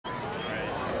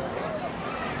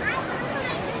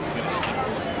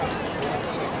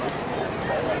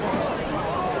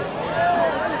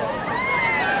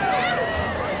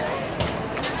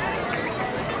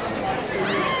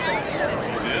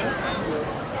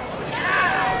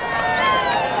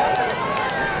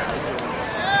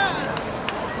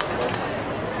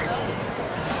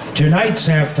Tonight's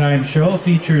halftime show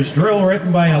features drill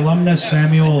written by alumnus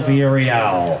Samuel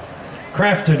Villarreal.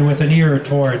 Crafted with an ear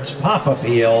towards pop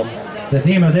appeal, the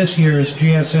theme of this year's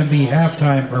GSMB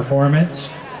halftime performance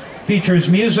features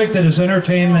music that has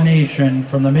entertained the nation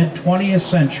from the mid-20th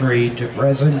century to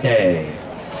present day.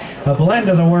 A blend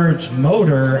of the words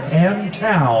motor and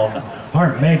town,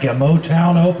 our mega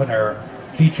Motown opener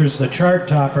features the chart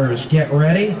toppers Get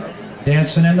Ready,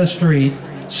 Dancing in the Street,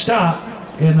 Stop,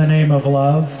 In the Name of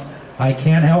Love, I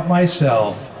Can't Help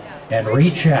Myself, and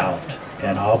Reach Out,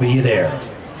 and I'll Be There.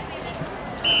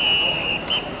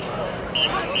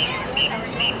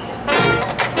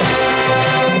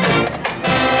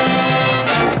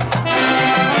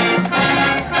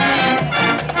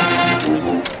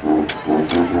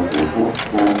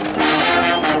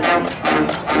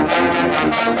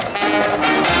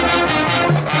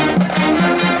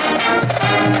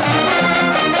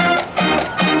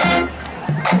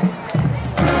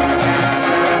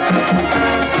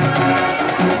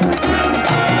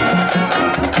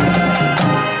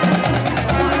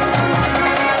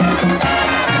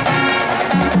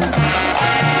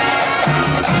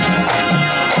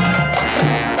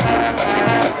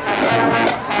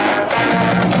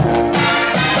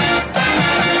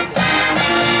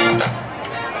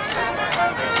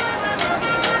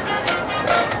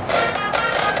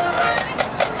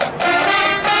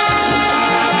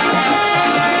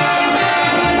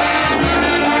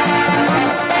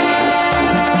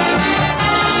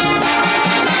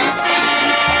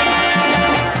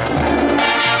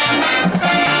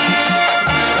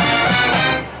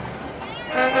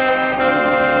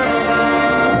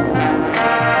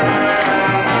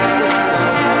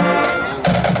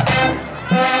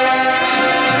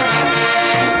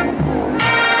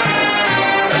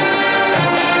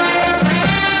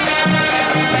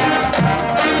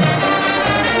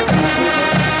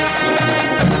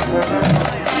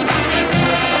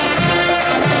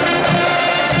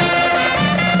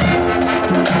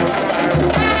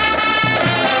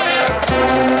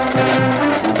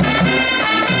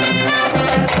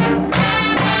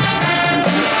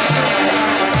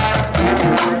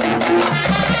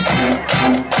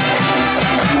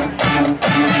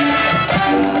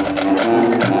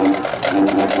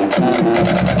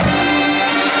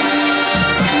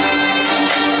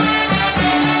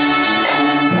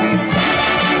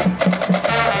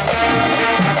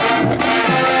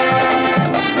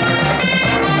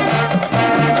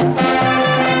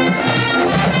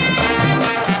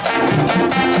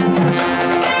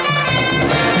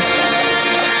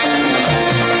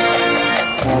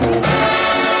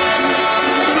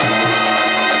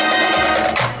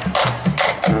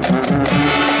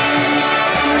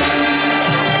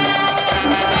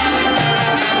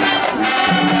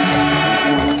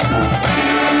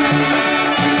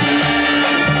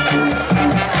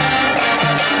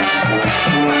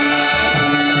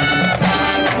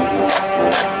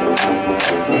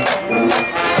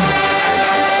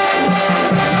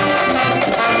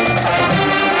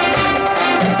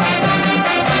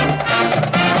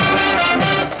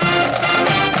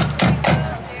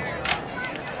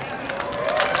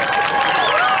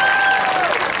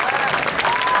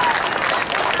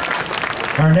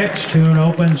 Our next tune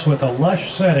opens with a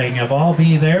lush setting of I'll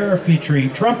Be There,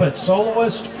 featuring trumpet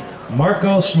soloist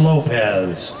Marcos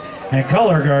Lopez and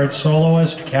color guard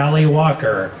soloist Callie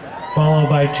Walker, followed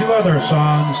by two other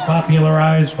songs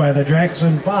popularized by the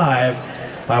Jackson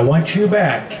 5, I Want You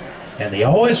Back, and the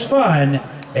always fun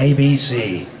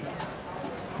ABC.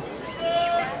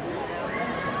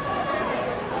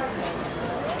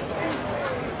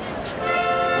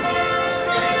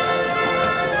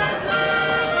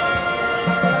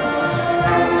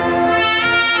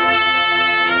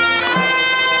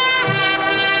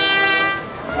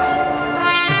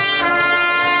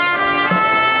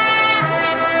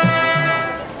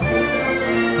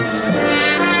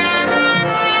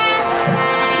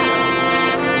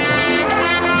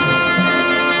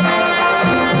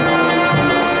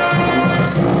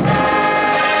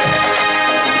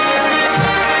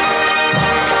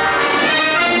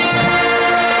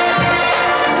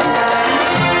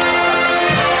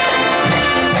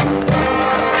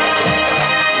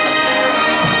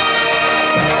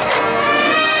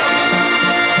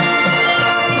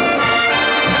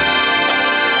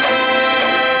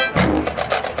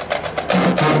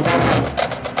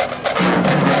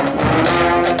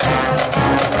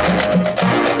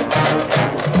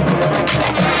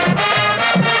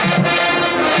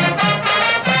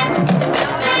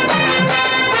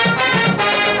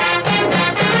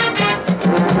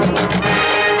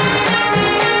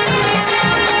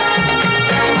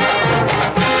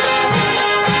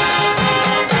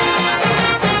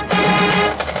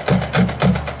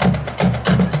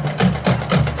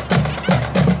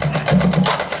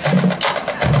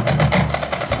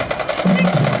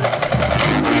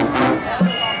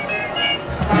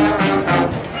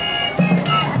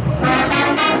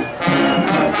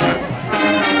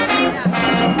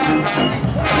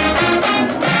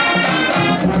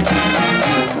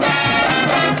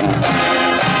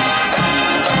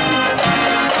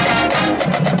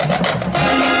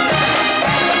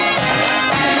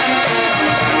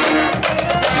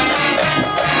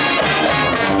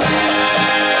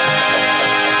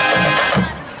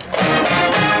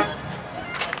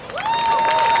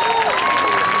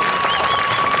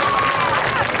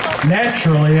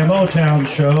 Naturally, a Motown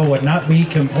show would not be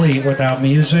complete without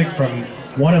music from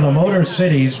one of the Motor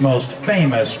City's most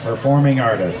famous performing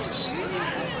artists.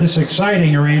 This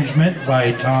exciting arrangement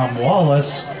by Tom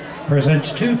Wallace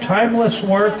presents two timeless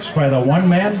works by the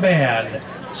one-man band,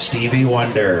 Stevie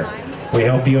Wonder. We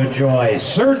hope you enjoy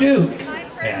Sir Duke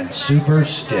and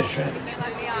Superstition.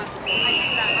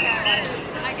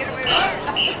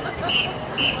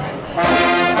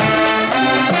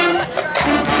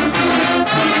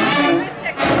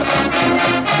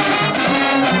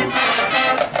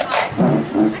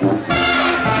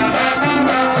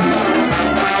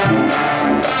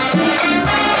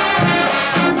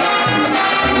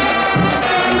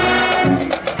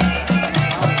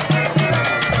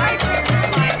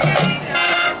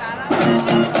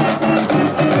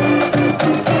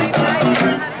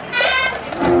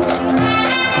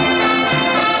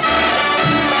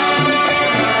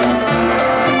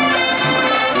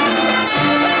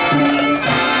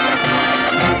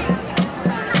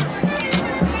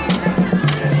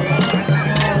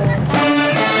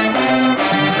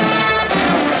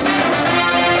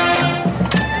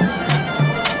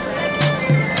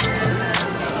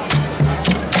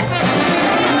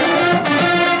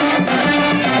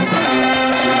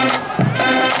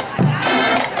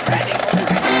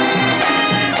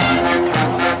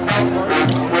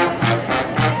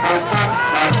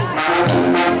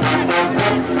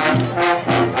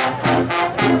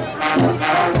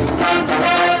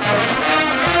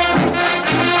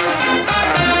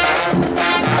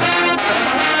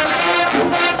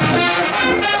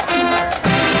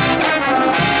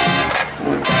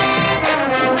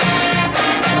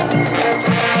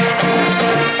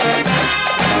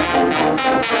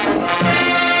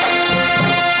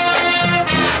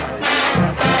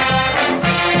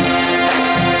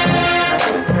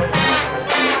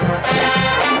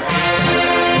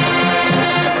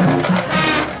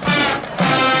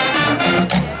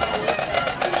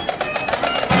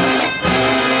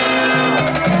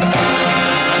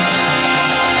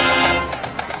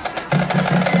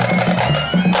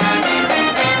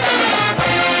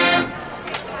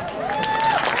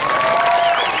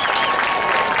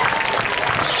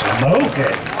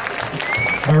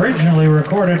 Originally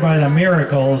recorded by the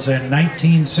Miracles in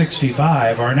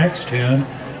 1965, our next tune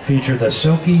featured the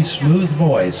silky smooth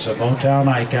voice of Motown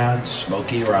icon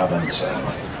Smokey Robinson.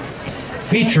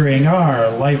 Featuring our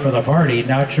life of the party,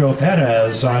 Nacho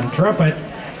Perez on trumpet,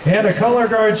 and a color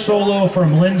guard solo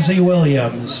from Lindsey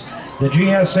Williams, the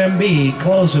GSMB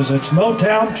closes its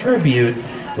Motown tribute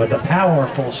with a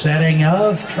powerful setting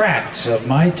of Tracks of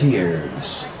My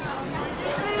Tears.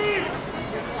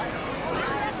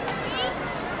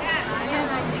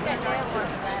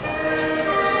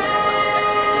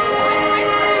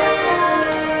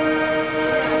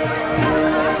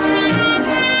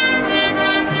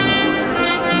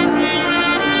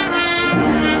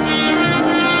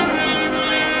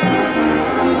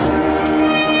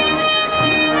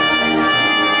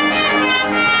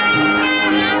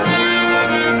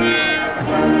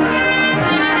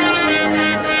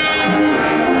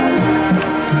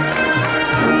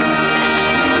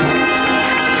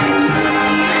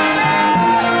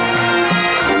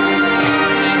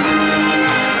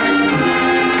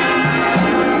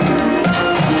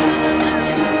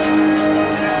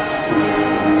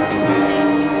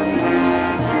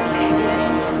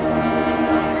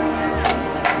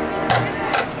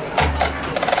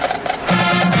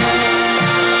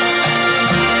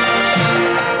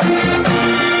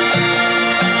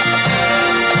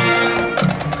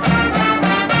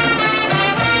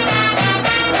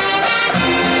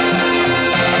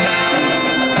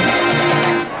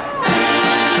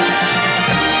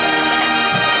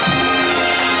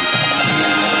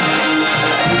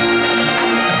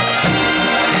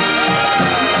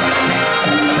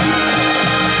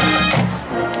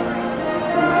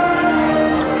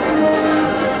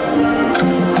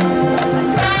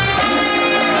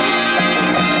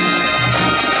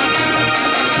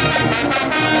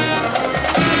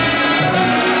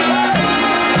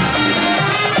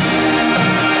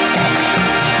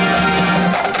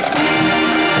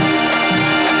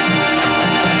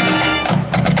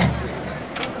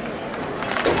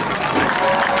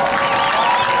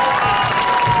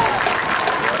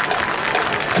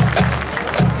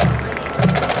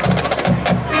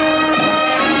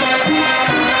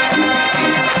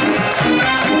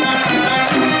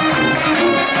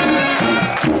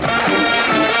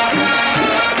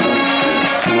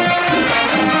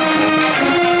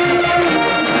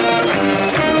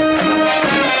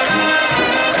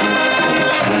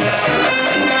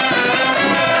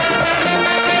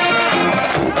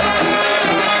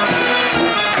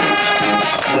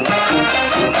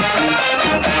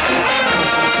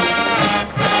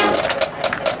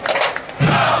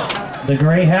 The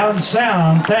Greyhound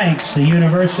Sound thanks the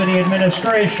University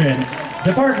Administration,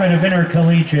 Department of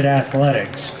Intercollegiate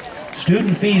Athletics,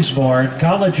 Student Fees Board,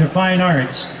 College of Fine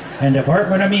Arts, and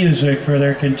Department of Music for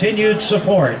their continued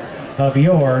support of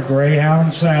your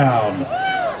Greyhound Sound.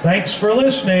 Thanks for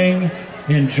listening.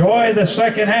 Enjoy the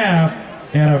second half,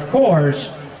 and of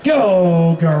course,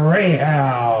 go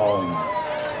Greyhound!